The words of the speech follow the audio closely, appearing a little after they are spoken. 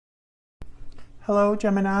Hello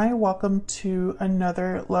Gemini, welcome to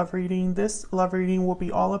another love reading. This love reading will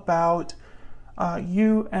be all about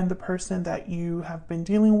you and the person that you have been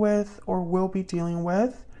dealing with or will be dealing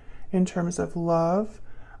with in terms of love.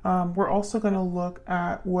 We're also going to look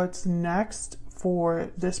at what's next for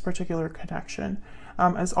this particular connection.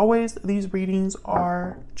 As always, these readings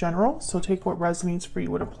are general, so take what resonates for you,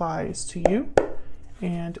 what applies to you,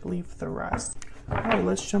 and leave the rest. All right,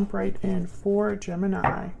 let's jump right in for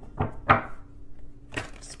Gemini.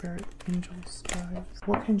 Spirit, angels, guides.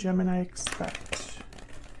 What can Gemini expect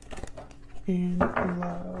in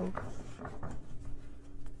love?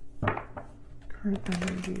 Current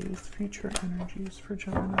energies, future energies for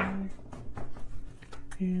Gemini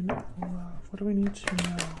in love. What do we need to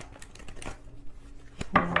know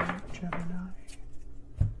for Gemini?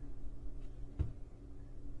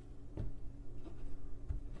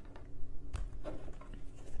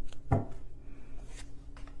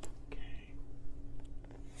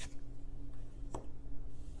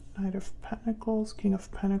 Knight of Pentacles, King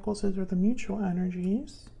of Pentacles, these are the mutual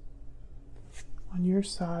energies. On your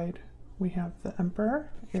side, we have the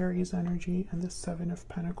Emperor, Aries energy, and the Seven of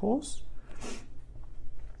Pentacles.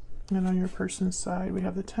 And on your person's side, we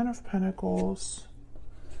have the Ten of Pentacles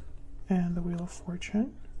and the Wheel of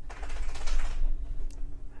Fortune.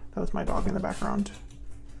 That was my dog in the background.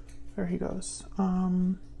 There he goes.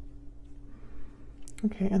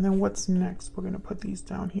 Okay, and then what's next? We're going to put these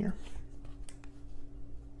down here.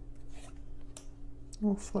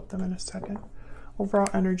 We'll flip them in a second. Overall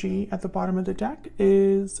energy at the bottom of the deck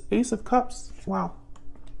is Ace of Cups. Wow.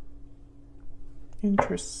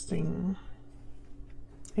 Interesting.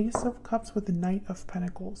 Ace of Cups with the Knight of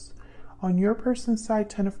Pentacles. On your person's side,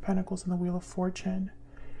 Ten of Pentacles and the Wheel of Fortune.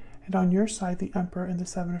 And on your side, the Emperor and the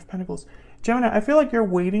Seven of Pentacles. Gemini, I feel like you're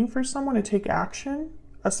waiting for someone to take action,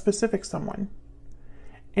 a specific someone.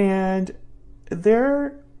 And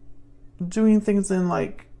they're doing things in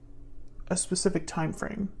like a specific time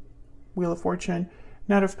frame. Wheel of Fortune,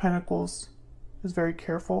 Knight of Pentacles is very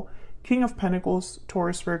careful. King of Pentacles,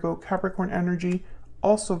 Taurus, Virgo, Capricorn energy,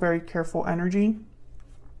 also very careful energy.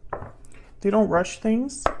 They don't rush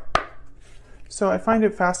things. So I find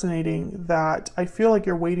it fascinating that I feel like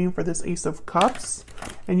you're waiting for this Ace of Cups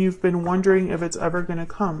and you've been wondering if it's ever going to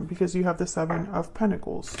come because you have the Seven of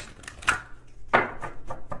Pentacles.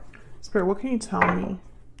 Spirit, what can you tell me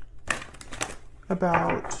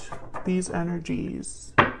about these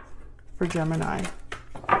energies for Gemini?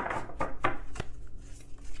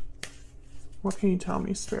 What can you tell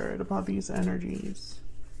me, Spirit, about these energies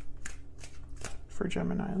for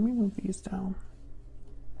Gemini? Let me move these down.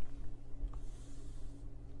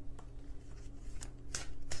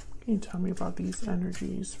 What can you tell me about these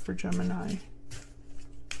energies for Gemini?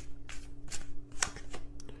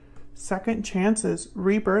 Second chances,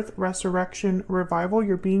 rebirth, resurrection, revival.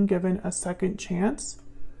 You're being given a second chance.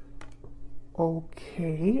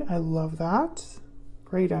 Okay, I love that.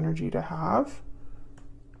 Great energy to have.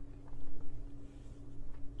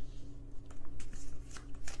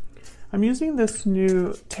 I'm using this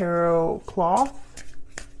new tarot cloth.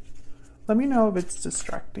 Let me know if it's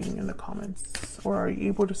distracting in the comments, or are you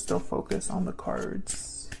able to still focus on the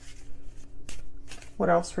cards? What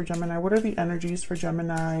else for Gemini? What are the energies for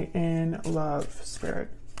Gemini in love, Spirit?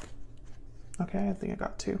 Okay, I think I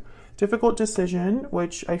got two. Difficult decision,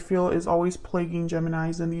 which I feel is always plaguing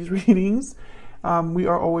Geminis in these readings. We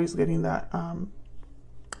are always getting that,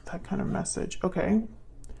 that kind of message. Okay,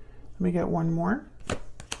 let me get one more.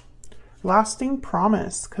 Lasting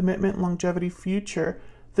promise, commitment, longevity, future.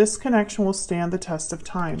 This connection will stand the test of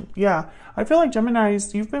time. Yeah, I feel like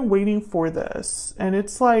Geminis, you've been waiting for this. And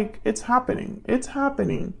it's like, it's happening. It's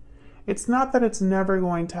happening. It's not that it's never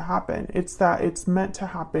going to happen. It's that it's meant to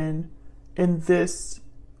happen in this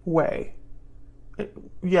way.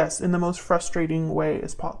 Yes, in the most frustrating way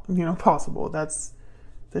as possible. That's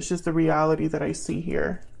just the reality that I see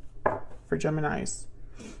here for Geminis.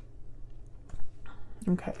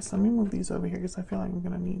 Okay, so let me move these over here because I feel like I'm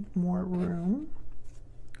going to need more room.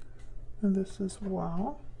 And this as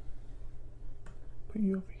well. Put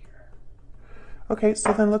you over here. Okay,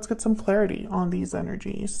 so then let's get some clarity on these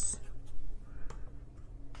energies.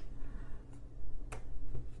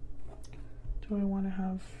 Do I want to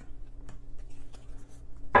have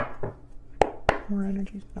more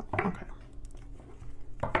energies? No, okay.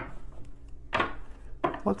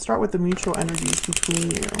 Let's start with the mutual energies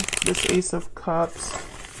between you. This Ace of Cups,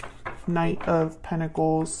 Knight of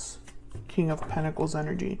Pentacles, King of Pentacles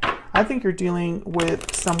energy. I think you're dealing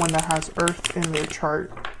with someone that has Earth in their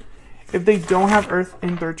chart. If they don't have Earth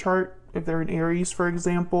in their chart, if they're in Aries, for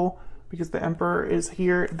example, because the Emperor is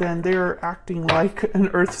here, then they're acting like an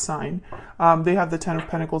Earth sign. They have the 10 of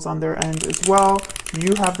Pentacles on their end as well.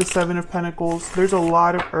 You have the 7 of Pentacles. There's a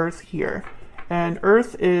lot of earth here. And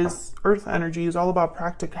earth energy is all about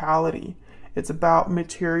practicality. It's about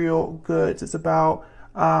material goods. It's about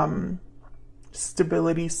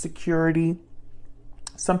stability, security,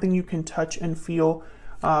 something you can touch and feel.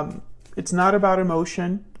 It's not about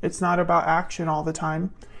emotion. It's not about action all the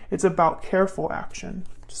time. It's about careful action.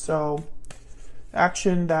 So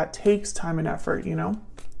action that takes time and effort, you know?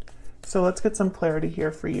 So let's get some clarity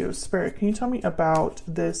here for you. Spirit, can you tell me about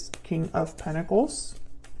this King of Pentacles?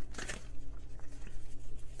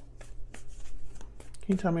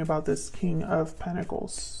 Can you tell me about this King of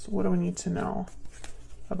Pentacles? What do we need to know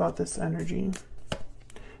about this energy?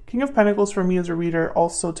 King of Pentacles for me as a reader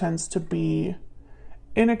also tends to be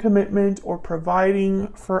in a commitment or providing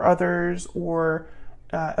for others, or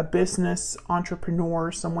a business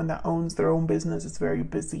entrepreneur, someone that owns their own business. It's very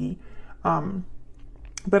busy.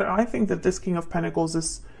 But I think that this King of Pentacles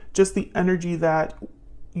is just the energy that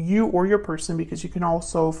you or your person, because you can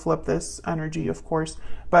also flip this energy, of course,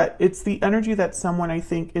 but it's the energy that someone, I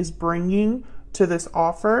think, is bringing to this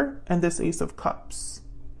offer and this Ace of Cups.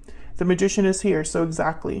 The Magician is here, so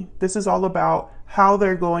exactly. This is all about how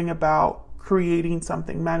they're going about creating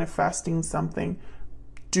something, manifesting something,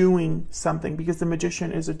 doing something, because the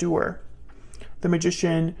Magician is a doer. The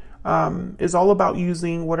Magician is all about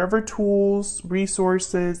using whatever tools,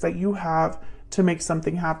 resources that you have to make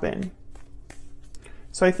something happen.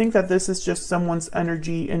 So I think that this is just someone's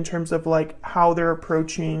energy in terms of like how they're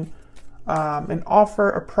approaching an offer,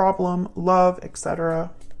 a problem, love,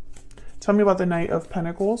 etc. Tell me about the Knight of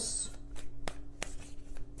Pentacles.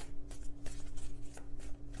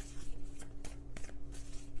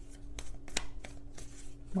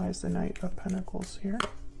 Why is the Knight of Pentacles here?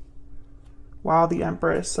 Wow, the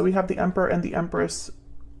Empress. So we have the Emperor and the Empress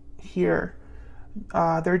here.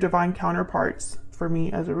 They're divine counterparts for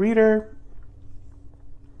me as a reader.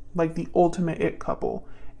 Like the ultimate it couple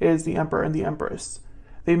is the Emperor and the Empress.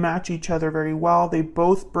 They match each other very well. They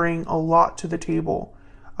both bring a lot to the table.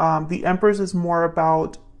 The Empress is more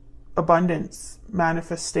about abundance,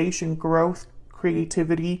 manifestation, growth,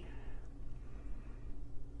 creativity.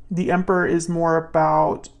 The Emperor is more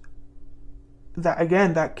about that,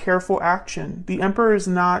 again, that careful action. The Emperor is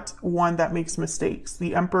not one that makes mistakes.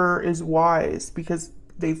 The Emperor is wise because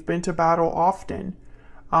they've been to battle often.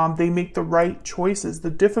 They make the right choices, the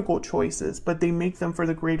difficult choices, but they make them for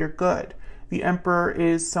the greater good. The Emperor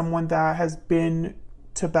is someone that has been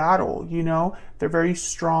to battle, you know? They're very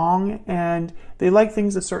strong and they like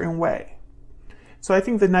things a certain way. So I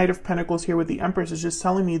think the Knight of Pentacles here with the Empress is just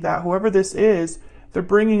telling me that whoever this is, they're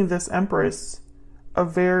bringing this Empress a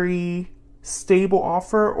very stable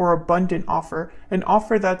offer or abundant offer, an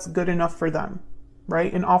offer that's good enough for them,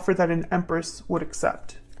 right? An offer that an Empress would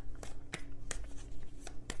accept.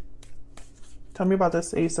 Tell me about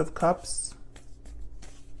this Ace of Cups.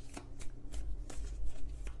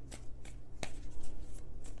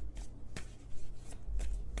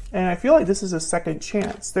 And I feel like this is a second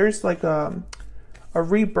chance. There's like a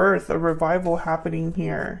rebirth, a revival happening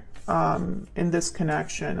here in this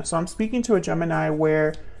connection. So I'm speaking to a Gemini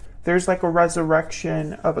where there's like a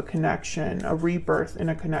resurrection of a connection, a rebirth in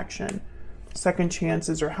a connection. Second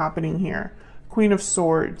chances are happening here. Queen of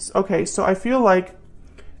Swords. Okay, so I feel like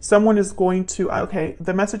someone is going to, okay,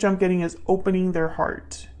 the message I'm getting is opening their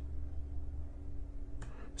heart.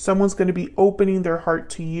 Someone's going to be opening their heart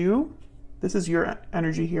to you. This is your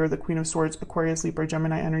energy here, the Queen of Swords, Aquarius, Libra,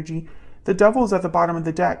 Gemini energy. The Devil is at the bottom of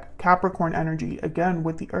the deck, Capricorn energy, again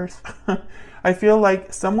with the Earth. I feel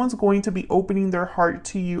like someone's going to be opening their heart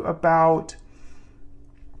to you about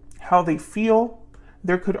how they feel.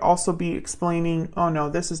 There could also be explaining, oh no,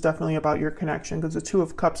 this is definitely about your connection, because the Two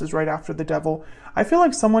of Cups is right after the Devil. I feel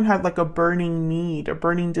like someone had like a burning need, a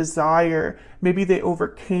burning desire. Maybe they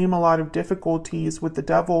overcame a lot of difficulties with the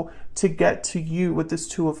Devil to get to you with this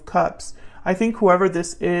Two of Cups. I think whoever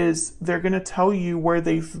this is, they're going to tell you where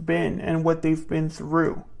they've been and what they've been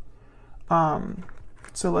through.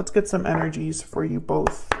 So let's get some energies for you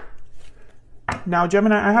both. Now,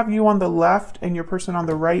 Gemini, I have you on the left and your person on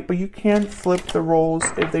the right, but you can flip the roles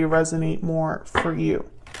if they resonate more for you.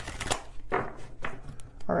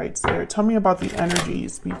 All right, Sarah, tell me about the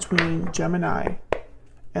energies between Gemini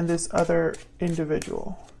and this other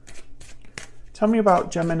individual. Tell me about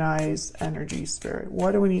Gemini's energy, Spirit.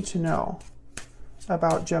 What do we need to know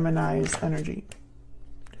about Gemini's energy?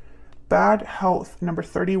 Bad health, number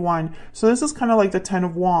 31. So this is kind of like the 10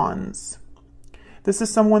 of Wands. This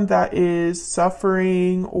is someone that is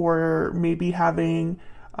suffering or maybe having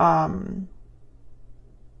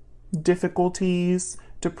difficulties,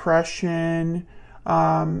 depression,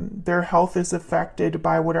 Their health is affected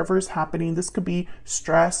by whatever is happening. This could be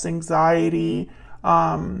stress, anxiety.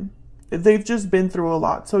 They've just been through a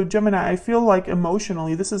lot. So Gemini, I feel like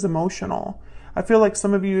emotionally, this is emotional. I feel like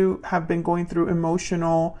some of you have been going through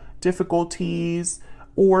emotional difficulties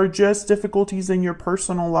or just difficulties in your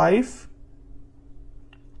personal life.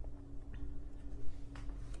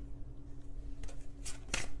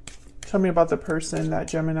 Tell me about the person that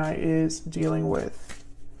Gemini is dealing with.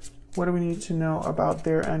 What do we need to know about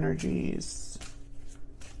their energies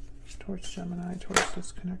towards Gemini, towards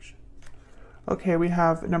this connection? Okay, we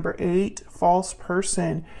have number 8, false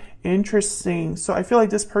person. Interesting. So I feel like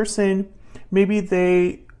this person, maybe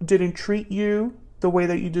they didn't treat you the way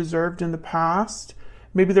that you deserved in the past.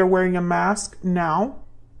 Maybe they're wearing a mask now.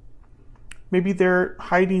 Maybe they're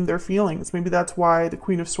hiding their feelings. Maybe that's why the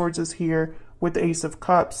Queen of Swords is here with the Ace of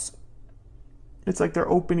Cups. It's like they're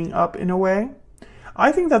opening up in a way.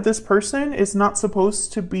 I think that this person is not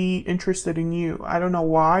supposed to be interested in you. I don't know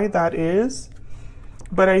why that is,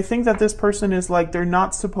 but I think that this person is like, they're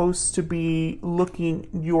not supposed to be looking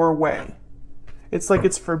your way. It's like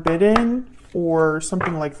it's forbidden or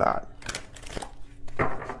something like that.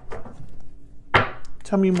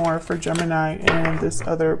 Tell me more for Gemini and this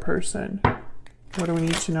other person. What do we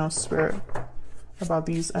need to know, Spirit, about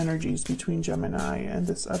these energies between Gemini and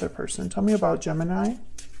this other person? Tell me about Gemini.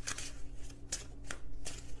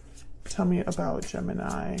 Tell me about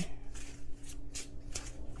Gemini.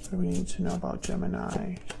 What do we need to know about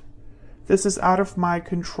Gemini? This is out of my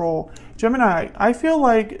control. Gemini, I feel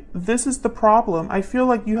like this is the problem. I feel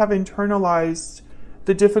like you have internalized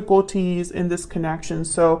the difficulties in this connection.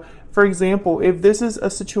 So, for example, if this is a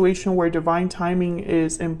situation where divine timing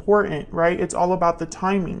is important, right? It's all about the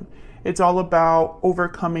timing. It's all about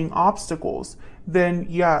overcoming obstacles. Then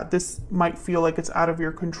yeah, this might feel like it's out of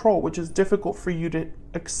your control, which is difficult for you to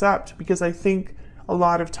accept because I think a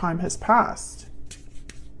lot of time has passed.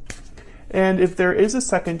 And if there is a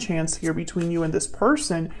second chance here between you and this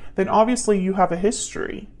person, then obviously you have a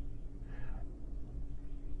history.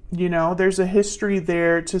 You know, there's a history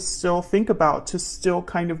there to still think about, to still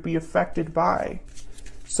kind of be affected by.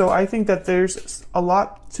 So I think that there's a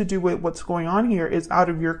lot to do with what's going on here is out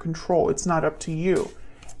of your control. It's not up to you,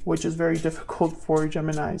 which is very difficult for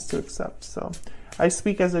Geminis to accept. So I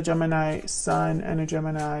speak as a Gemini Sun and a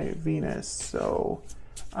Gemini Venus. So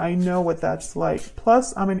I know what that's like.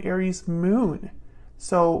 Plus, I'm an Aries Moon.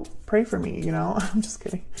 So pray for me, you know. I'm just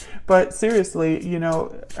kidding. But seriously, you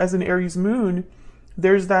know, as an Aries Moon,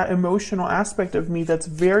 there's that emotional aspect of me that's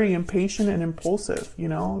very impatient and impulsive, you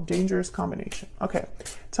know, dangerous combination. Okay,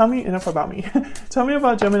 tell me enough about me. Tell me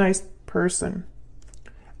about Gemini's person.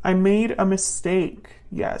 I made a mistake.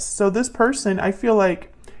 Yes. So this person, I feel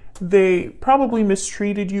like they probably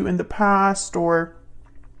mistreated you in the past or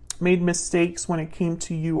made mistakes when it came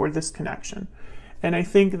to you or this connection. And I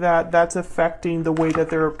think that that's affecting the way that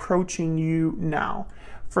they're approaching you now.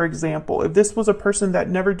 For example, if this was a person that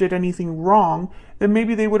never did anything wrong, then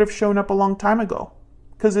maybe they would have shown up a long time ago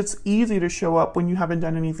because it's easy to show up when you haven't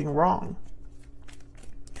done anything wrong.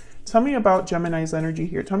 Tell me about Gemini's energy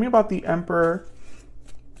here. Tell me about the Emperor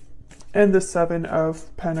and the Seven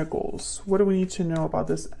of Pentacles. What do we need to know about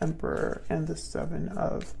this Emperor and the Seven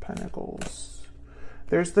of Pentacles?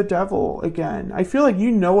 There's the Devil again. I feel like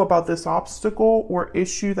you know about this obstacle or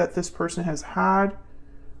issue that this person has had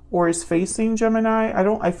or is facing, Gemini.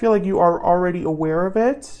 I feel like you are already aware of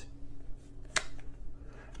it.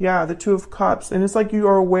 Yeah, the Two of Cups. And it's like you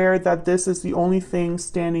are aware that this is the only thing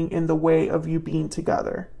standing in the way of you being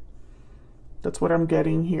together. That's what I'm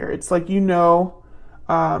getting here. It's like, you know,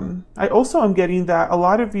 I also am getting that a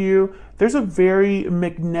lot of you, there's a very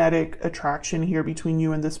magnetic attraction here between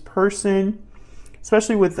you and this person.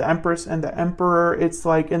 Especially with the Empress and the Emperor, it's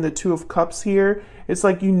like in the Two of Cups here, it's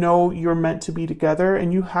like, you know, you're meant to be together.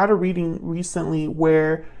 And you had a reading recently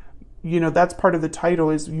where, you know, that's part of the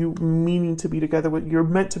title is you meaning to be together with, you're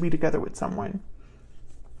meant to be together with someone.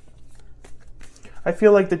 I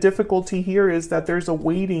feel like the difficulty here is that there's a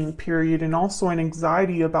waiting period and also an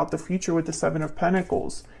anxiety about the future with the Seven of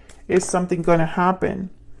Pentacles. Is something going to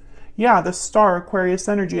happen? Yeah, the Star, Aquarius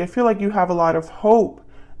energy. I feel like you have a lot of hope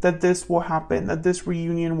that this will happen, that this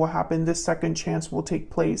reunion will happen, this second chance will take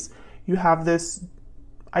place. You have this,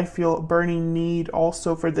 I feel, burning need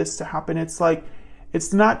also for this to happen. It's like,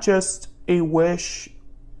 it's not just a wish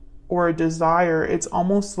or a desire. It's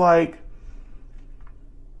almost like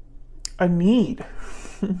a need.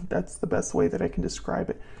 That's the best way that I can describe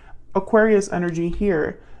it. Aquarius energy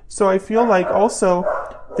here. So I feel like also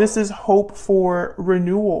this is hope for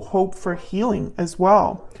renewal, hope for healing as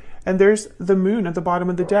well. And there's the moon at the bottom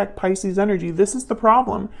of the deck, Pisces energy. This is the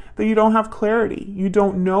problem, that you don't have clarity. You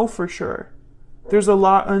don't know for sure. There's a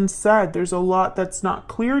lot unsaid. There's a lot that's not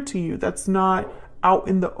clear to you, that's not out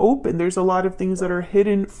in the open. There's a lot of things that are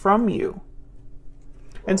hidden from you.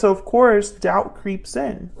 And so, of course, doubt creeps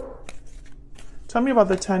in. Tell me about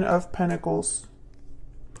the Ten of Pentacles.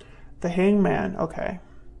 The Hangman, okay.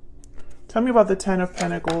 Tell me about the Ten of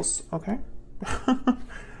Pentacles, okay.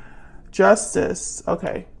 Justice,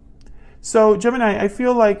 okay. So, Gemini, I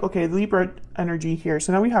feel like, okay, Libra energy here.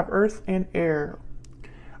 So now we have Earth and Air.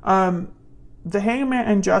 The Hangman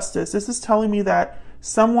and Justice, this is telling me that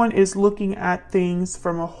someone is looking at things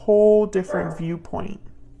from a whole different viewpoint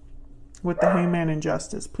with the Hangman and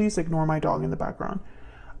Justice. Please ignore my dog in the background.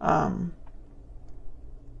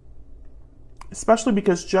 Especially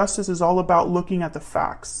because Justice is all about looking at the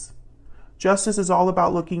facts. Justice is all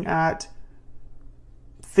about looking at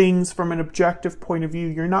things from an objective point of view.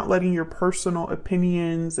 You're not letting your personal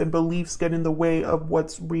opinions and beliefs get in the way of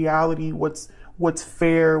what's reality, what's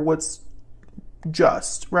fair, what's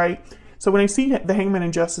just, right? So when I see the Hangman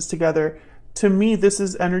and Justice together, to me, this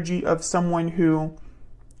is energy of someone who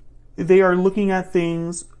they are looking at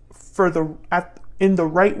things in the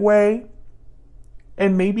right way,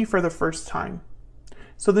 and maybe for the first time.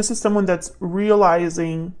 So this is someone that's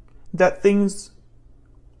realizing that things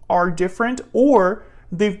are different, or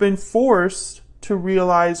they've been forced to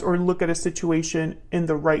realize or look at a situation in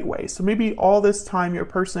the right way. So maybe all this time your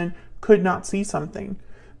person could not see something,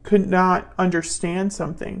 could not understand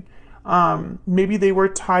something. Maybe they were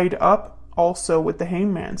tied up also with the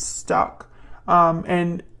Hangman, stuck.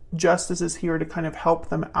 And Justice is here to kind of help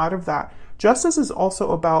them out of that. Justice is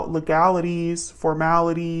also about legalities,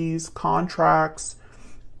 formalities, contracts,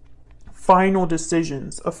 final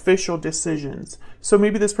decisions, official decisions. So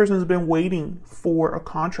maybe this person has been waiting for a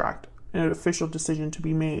contract, an official decision to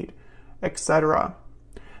be made, etc.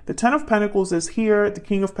 The Ten of Pentacles is here. The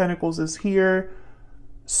King of Pentacles is here.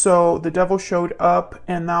 So the Devil showed up,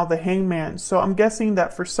 and now the Hangman. So I'm guessing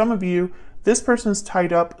that for some of you, this person's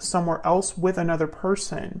tied up somewhere else with another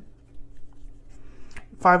person.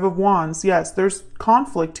 Five of Wands. Yes, there's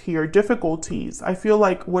conflict here, difficulties. I feel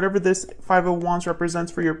like whatever this Five of Wands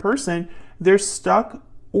represents for your person, they're stuck,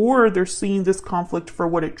 or they're seeing this conflict for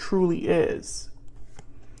what it truly is.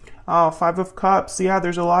 Five of Cups. Yeah,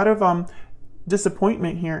 there's a lot of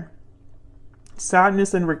disappointment here.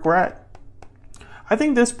 Sadness and regret. I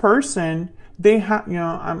think this person, they have,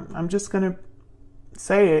 I'm just going to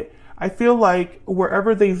say it. I feel like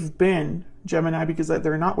wherever they've been, Gemini, because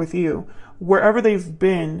they're not with you, wherever they've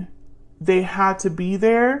been, they had to be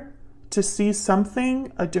there to see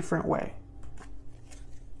something a different way.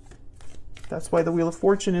 That's why the Wheel of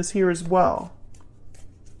Fortune is here as well.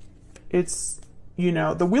 It's,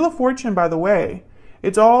 the Wheel of Fortune, by the way,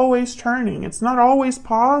 it's always turning. It's not always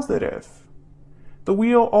positive. The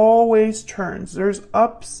wheel always turns. There's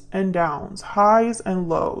ups and downs, highs and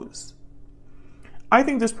lows. I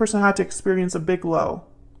think this person had to experience a big low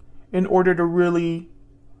in order to really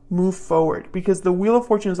move forward, because the Wheel of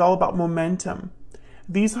Fortune is all about momentum.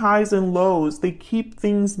 These highs and lows, they keep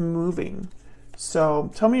things moving.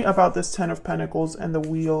 So tell me about this Ten of Pentacles and the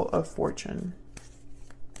Wheel of Fortune.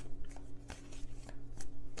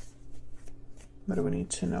 What do we need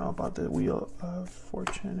to know about the Wheel of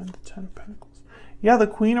Fortune and the Ten of Pentacles? Yeah, the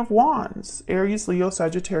Queen of Wands, Aries, Leo,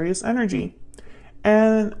 Sagittarius energy.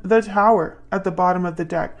 And the Tower at the bottom of the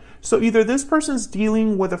deck. So either this person's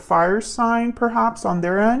dealing with a fire sign, perhaps, on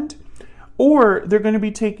their end, or they're going to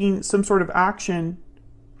be taking some sort of action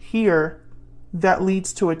here that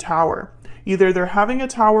leads to a tower. Either they're having a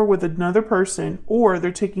tower with another person, or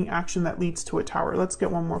they're taking action that leads to a tower. Let's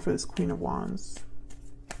get one more for this Queen of Wands.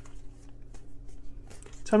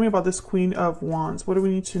 Tell me about this Queen of Wands. What do we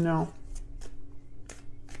need to know?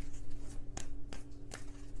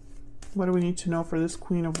 What do we need to know for this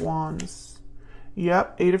Queen of Wands?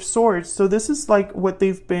 Yep, Eight of Swords. So this is like what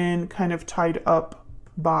they've been kind of tied up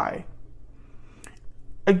by.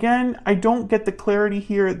 Again, I don't get the clarity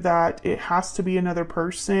here that it has to be another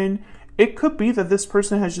person. It could be that this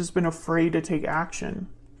person has just been afraid to take action.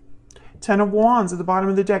 Ten of Wands at the bottom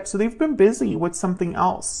of the deck. So they've been busy with something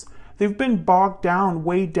else. They've been bogged down,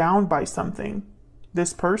 weighed down by something,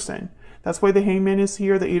 this person. That's why the Hangman is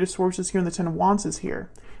here, the Eight of Swords is here, and the Ten of Wands is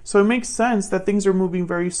here. So it makes sense that things are moving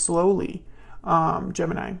very slowly,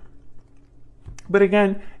 Gemini. But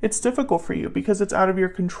again, it's difficult for you because it's out of your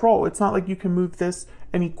control. It's not like you can move this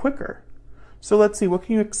any quicker. So let's see, what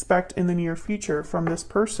can you expect in the near future from this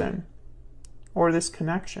person or this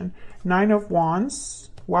connection? Nine of Wands.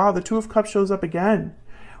 Wow, the Two of Cups shows up again.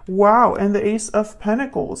 Wow, and the Ace of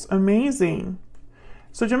Pentacles. Amazing.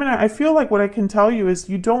 So Gemini, I feel like what I can tell you is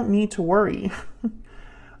you don't need to worry.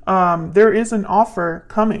 There is an offer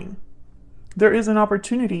coming. There is an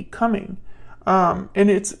opportunity coming. And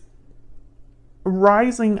it's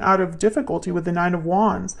rising out of difficulty with the Nine of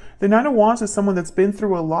Wands. The Nine of Wands is someone that's been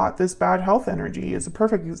through a lot. This bad health energy is a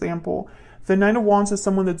perfect example. The Nine of Wands is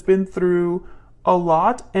someone that's been through a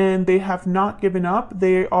lot and they have not given up.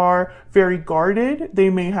 They are very guarded. They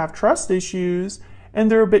may have trust issues and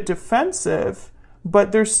they're a bit defensive,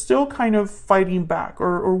 but they're still kind of fighting back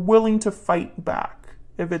or willing to fight back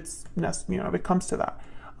if it's, if it comes to that.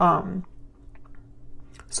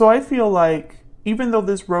 So I feel like even though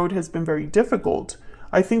this road has been very difficult,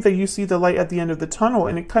 I think that you see the light at the end of the tunnel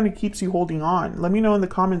and it kind of keeps you holding on. Let me know in the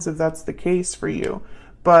comments if that's the case for you.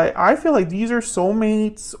 But I feel like these are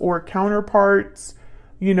soulmates or counterparts,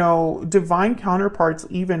 divine counterparts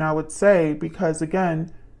even, I would say, because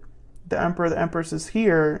again, the Emperor, the Empress is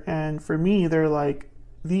here. And for me, they're like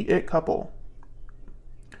the it couple.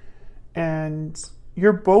 And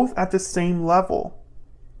you're both at the same level.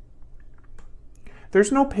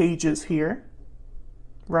 There's no pages here,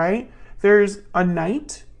 right? There's a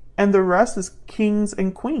knight and the rest is kings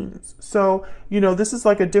and queens. So, this is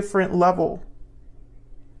like a different level.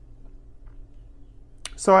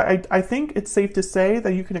 So I think it's safe to say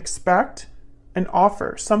that you can expect an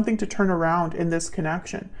offer, something to turn around in this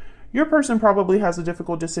connection. Your person probably has a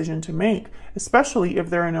difficult decision to make, especially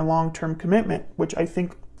if they're in a long-term commitment, which I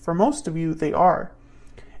think for most of you, they are.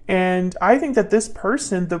 And I think that this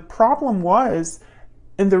person, the problem was,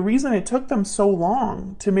 and the reason it took them so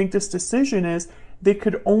long to make this decision is they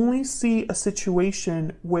could only see a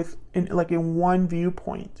situation in one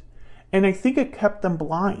viewpoint. And I think it kept them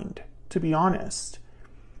blind, to be honest.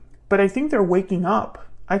 But I think they're waking up.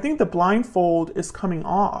 I think the blindfold is coming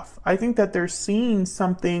off. I think that they're seeing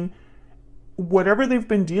something, whatever they've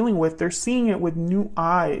been dealing with, they're seeing it with new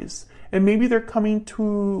eyes. And maybe they're coming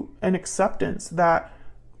to an acceptance that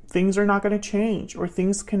things are not going to change or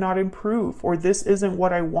things cannot improve or this isn't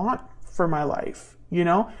what I want for my life.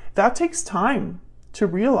 That takes time to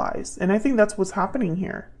realize. And I think that's what's happening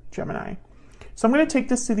here, Gemini. So I'm going to take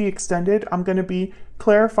this to the extended. I'm going to be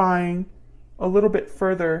clarifying a little bit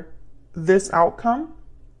further this outcome.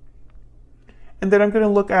 And then I'm going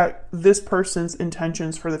to look at this person's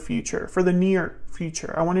intentions for the future, for the near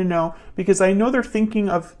future. I want to know, because I know they're thinking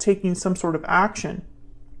of taking some sort of action.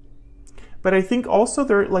 But I think also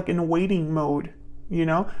they're like in a waiting mode,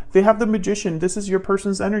 They have the Magician. This is your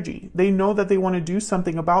person's energy. They know that they want to do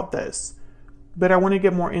something about this. But I want to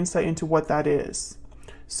get more insight into what that is.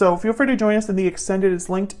 So feel free to join us in the extended. It's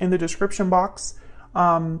linked in the description box.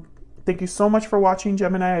 Thank you so much for watching,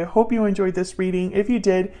 Gemini. I hope you enjoyed this reading. If you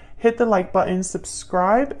did, hit the like button,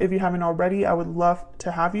 subscribe. If you haven't already, I would love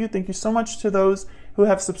to have you. Thank you so much to those who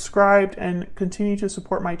have subscribed and continue to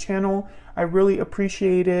support my channel. I really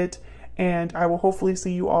appreciate it. And I will hopefully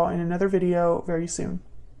see you all in another video very soon.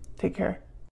 Take care.